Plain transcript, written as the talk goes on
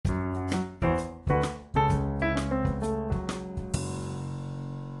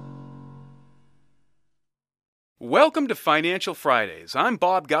Welcome to Financial Fridays. I'm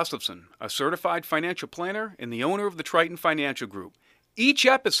Bob Gustafson, a certified financial planner and the owner of the Triton Financial Group. Each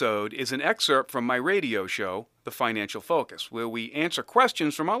episode is an excerpt from my radio show, The Financial Focus, where we answer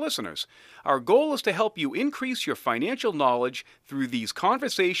questions from our listeners. Our goal is to help you increase your financial knowledge through these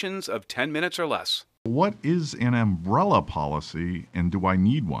conversations of 10 minutes or less. What is an umbrella policy, and do I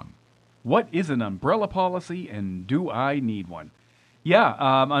need one? What is an umbrella policy, and do I need one?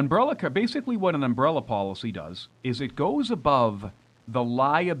 Basically what an umbrella policy does is it goes above the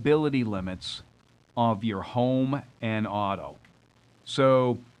liability limits of your home and auto.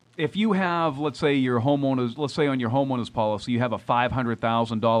 So if you have, let's say on your homeowner's policy, you have a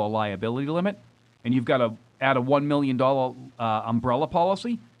 $500,000 liability limit, and you've got to add a $1 million umbrella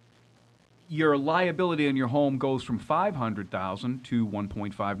policy, your liability in your home goes from $500,000 to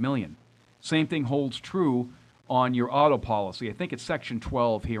 $1.5 million. Same thing holds true on your auto policy. I think it's Section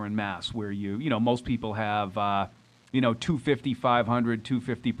 12 here in Mass, where most people have, $250, $500,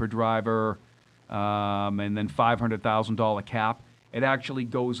 $250 per driver, and then $500,000 cap. It actually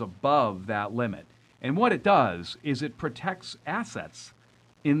goes above that limit. And what it does is it protects assets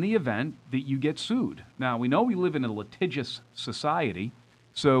in the event that you get sued. Now, we know we live in a litigious society,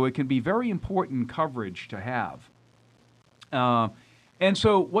 so it can be very important coverage to have. And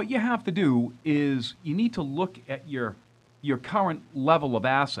so what you have to do is you need to look at your current level of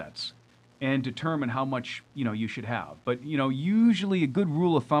assets and determine how much, you should have. But, usually a good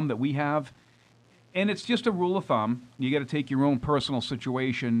rule of thumb that we have, and it's just a rule of thumb, you got to take your own personal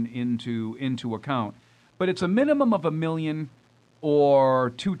situation into account, but it's a minimum of $1 million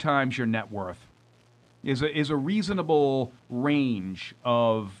or 2 times your net worth is a reasonable range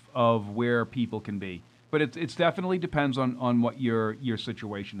of where people can be. But it definitely depends on what your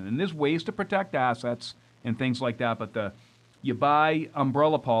situation is. And there's ways to protect assets and things like that, but you buy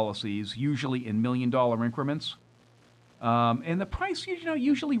umbrella policies usually in $1 million increments. And the price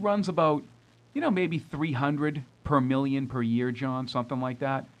usually runs about, maybe $300 per million per year, John, something like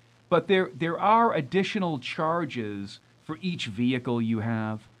that. But there are additional charges for each vehicle you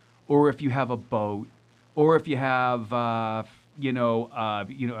have, or if you have a boat, or if you have what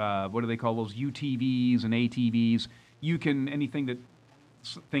do they call those, UTVs and ATVs?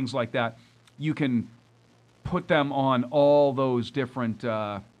 Things like that, you can put them on all those different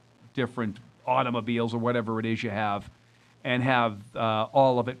automobiles or whatever it is you have, and have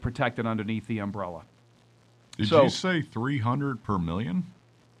all of it protected underneath the umbrella. Did you say 300 per million?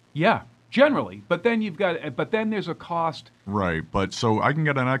 Yeah, generally. But then there's a cost. Right, but so I can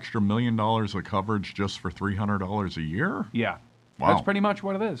get an extra $1 million of coverage just for $300 a year? Yeah. Wow. That's pretty much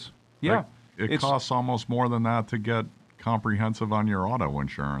what it is. Yeah. It costs almost more than that to get comprehensive on your auto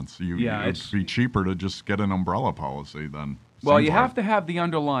insurance. It'd be cheaper to just get an umbrella policy then. Well, you have to have the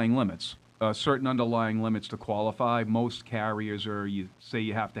underlying limits, certain underlying limits to qualify. Most carriers you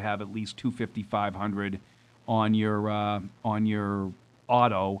have to have at least $250, $500 on your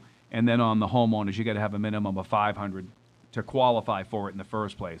auto, and then on the homeowners you got to have a minimum of $500 to qualify for it in the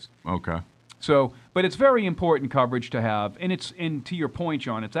first place. Okay. So, but it's very important coverage to have, and to your point,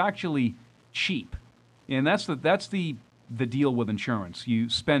 John, it's actually cheap, and that's the deal with insurance. You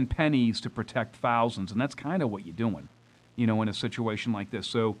spend pennies to protect thousands, and that's kind of what you're doing, in a situation like this.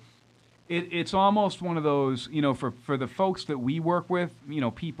 So, it's almost one of those, for the folks that we work with,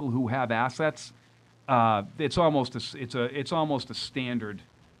 people who have assets, it's almost a standard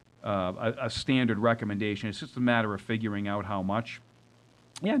recommendation. It's just a matter of figuring out how much.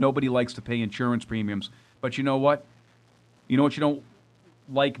 Yeah, nobody likes to pay insurance premiums, but you know what? You know what you don't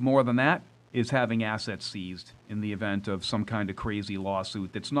like more than that is having assets seized in the event of some kind of crazy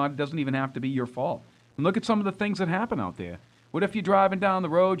lawsuit it doesn't even have to be your fault. And look at some of the things that happen out there. What if you're driving down the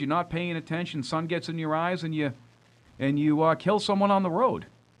road, you're not paying attention, sun gets in your eyes, and you kill someone on the road?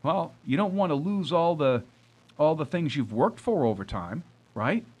 Well, you don't want to lose all the things you've worked for over time,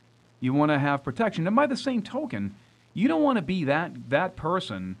 right? You want to have protection. And by the same token, you don't want to be that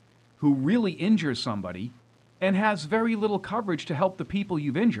person who really injures somebody and has very little coverage to help the people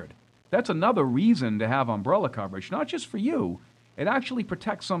you've injured. That's another reason to have umbrella coverage, not just for you. It actually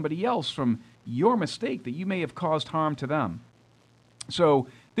protects somebody else from your mistake that you may have caused harm to them. So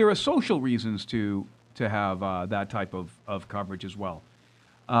there are social reasons to have that type of coverage as well.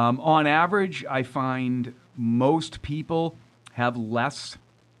 On average, I find most people have less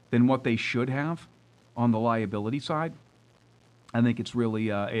than what they should have on the liability side. I think it's really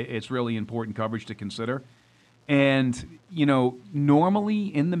important coverage to consider. And,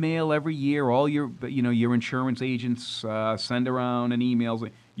 normally in the mail every year, all your insurance agents send around an email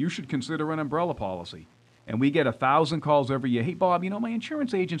saying, you should consider an umbrella policy. And we get 1,000 calls every year. Hey, Bob, my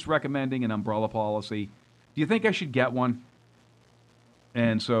insurance agent's recommending an umbrella policy. Do you think I should get one?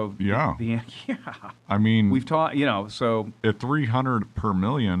 And so, yeah. Yeah. I mean, we've taught, so. At $300 per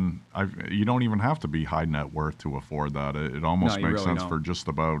million, you don't even have to be high net worth to afford that. It almost makes really sense don't. for just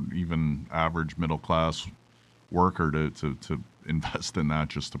about even average middle class worker to invest in that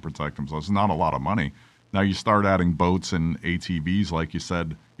just to protect themselves. It's not a lot of money. Now you start adding boats and ATVs, like you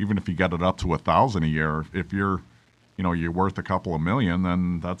said, even if you get it up to $1,000 a year, if you're worth a couple of million,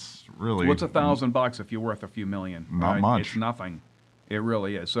 then that's really. What's $1,000 if you're worth a few million? Not much. It's nothing. It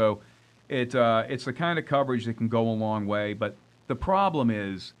really is. So it's the kind of coverage that can go a long way. But the problem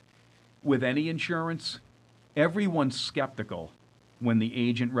is, with any insurance, everyone's skeptical when the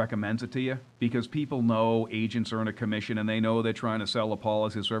agent recommends it to you, because people know agents earn a commission and they know they're trying to sell a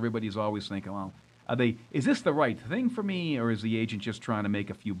policy. So everybody's always thinking, well, is this the right thing for me, or is the agent just trying to make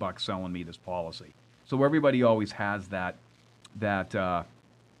a few bucks selling me this policy? So everybody always has that thought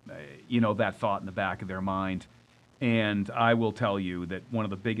in the back of their mind. And I will tell you that one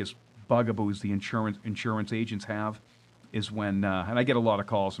of the biggest bugaboos the insurance agents have is when, and I get a lot of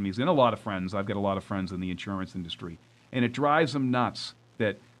calls from these, and a lot of friends. I've got a lot of friends in the insurance industry, and it drives them nuts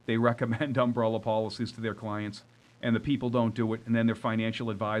that they recommend umbrella policies to their clients, and the people don't do it, and then their financial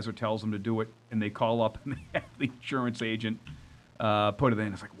advisor tells them to do it, and they call up and they have the insurance agent put it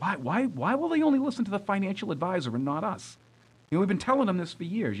in. It's like, why will they only listen to the financial advisor and not us? We've been telling them this for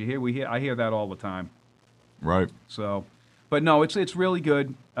years. I hear that all the time. Right. So, but no, it's really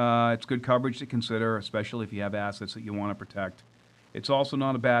good. It's good coverage to consider, especially if you have assets that you want to protect. It's also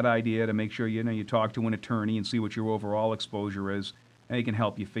not a bad idea to make sure you talk to an attorney and see what your overall exposure is, and they can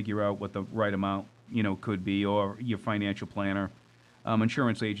help you figure out what the right amount could be, or your financial planner.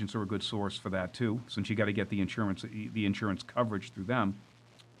 Insurance agents are a good source for that too, since you got to get the insurance coverage through them.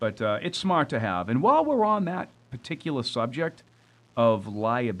 But it's smart to have. And while we're on that particular subject of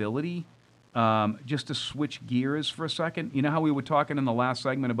liability, just to switch gears for a second, you know how we were talking in the last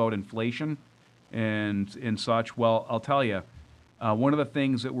segment about inflation and such? Well, I'll tell you, one of the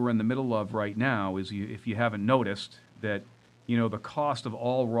things that we're in the middle of right now is, if you haven't noticed, that the cost of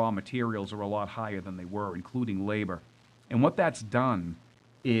all raw materials are a lot higher than they were, including labor. And what that's done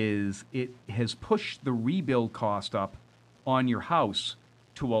is it has pushed the rebuild cost up on your house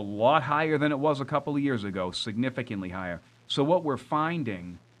to a lot higher than it was a couple of years ago, significantly higher. So what we're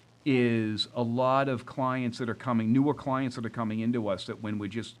finding is a lot of clients that are coming, newer clients that are coming into us, that when we're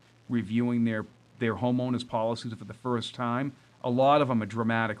just reviewing their homeowners policies for the first time, a lot of them are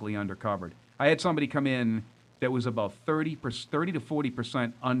dramatically undercovered. I had somebody come in that was about 30 to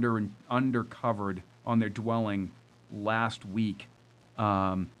 40% undercovered on their dwelling last week.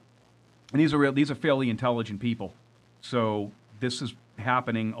 And these are fairly intelligent people. So this is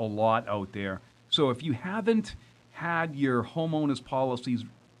happening a lot out there. So if you haven't had your homeowners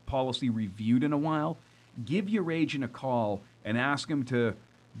policy reviewed in a while, give your agent a call and ask him to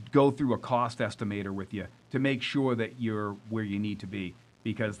go through a cost estimator with you to make sure that you're where you need to be.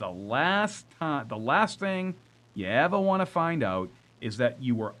 Because the last thing you ever want to find out is that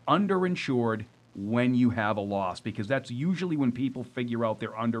you were underinsured when you have a loss, because that's usually when people figure out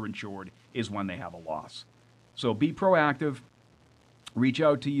they're underinsured, is when they have a loss. So be proactive. Reach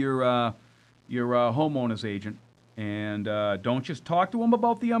out to your homeowner's agent, and don't just talk to them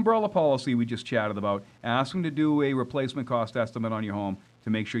about the umbrella policy we just chatted about. Ask them to do a replacement cost estimate on your home to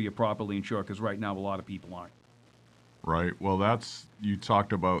make sure you're properly insured, because right now a lot of people aren't. Right. Well, you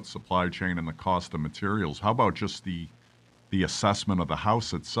talked about supply chain and the cost of materials. How about just the assessment of the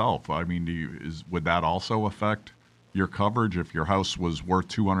house itself? I mean, would that also affect your coverage if your house was worth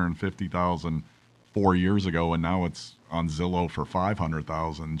 $250,000 4 years ago and now it's on Zillow for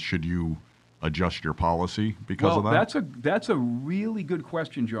 $500,000? Should you adjust your policy because of that? That's a really good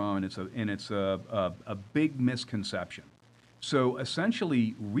question, John. It's a big misconception. So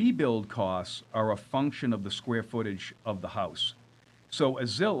essentially, rebuild costs are a function of the square footage of the house. So a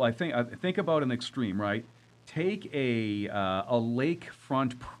Zillow, I think about an extreme, right? Take a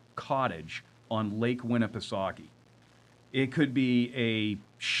lakefront cottage on Lake Winnipesaukee. It could be a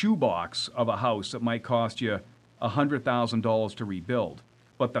shoebox of a house that might cost you $100,000 to rebuild,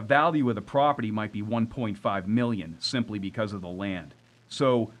 but the value of the property might be $1.5 million simply because of the land.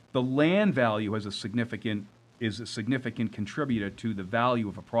 So the land value is a significant contributor to the value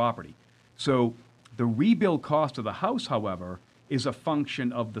of a property. So the rebuild cost of the house, however, is a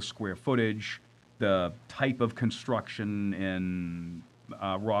function of the square footage, the type of construction, and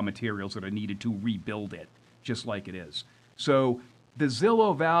raw materials that are needed to rebuild it, just like it is. So the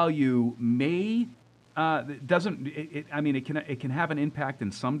Zillow value it can have an impact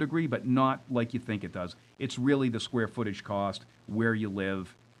in some degree, but not like you think it does. It's really the square footage cost, where you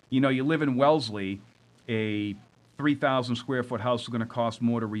live. You live in Wellesley, a 3,000 square foot house is going to cost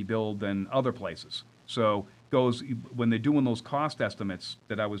more to rebuild than other places. So when they're doing those cost estimates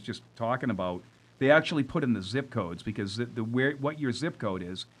that I was just talking about, they actually put in the zip codes, because what your zip code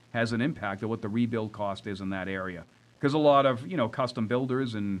is has an impact on what the rebuild cost is in that area. Because a lot of custom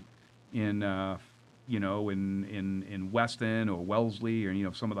builders in Weston or Wellesley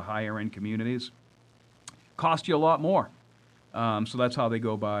or some of the higher end communities cost you a lot more. So that's how they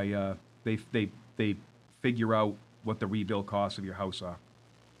go by. They figure out what the rebuild costs of your house are.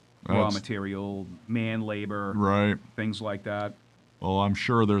 Raw material, man labor, right, things like that. Well, I'm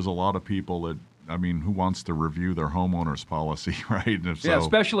sure there's a lot of people that, who wants to review their homeowner's policy, right? Yeah,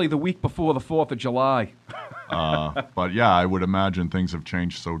 especially the week before the 4th of July. But yeah, I would imagine things have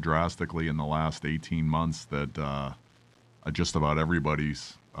changed so drastically in the last 18 months that just about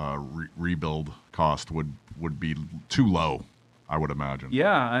everybody's rebuild cost would be too low, I would imagine.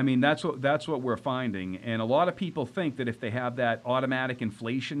 Yeah, that's what we're finding. And a lot of people think that if they have that automatic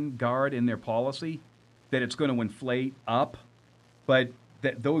inflation guard in their policy, that it's going to inflate up. But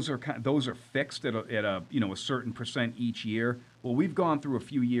those are fixed at a certain percent each year. Well, we've gone through a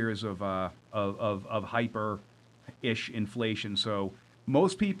few years of hyper-ish inflation. So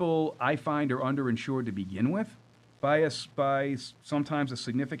most people, I find, are underinsured to begin with by sometimes a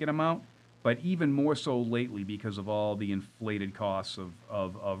significant amount, but even more so lately because of all the inflated costs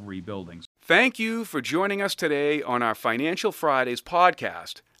of rebuilding. Thank you for joining us today on our Financial Fridays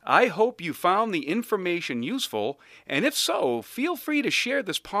podcast. I hope you found the information useful, and if so, feel free to share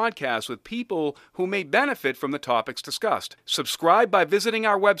this podcast with people who may benefit from the topics discussed. Subscribe by visiting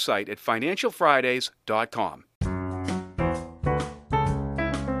our website at financialfridays.com.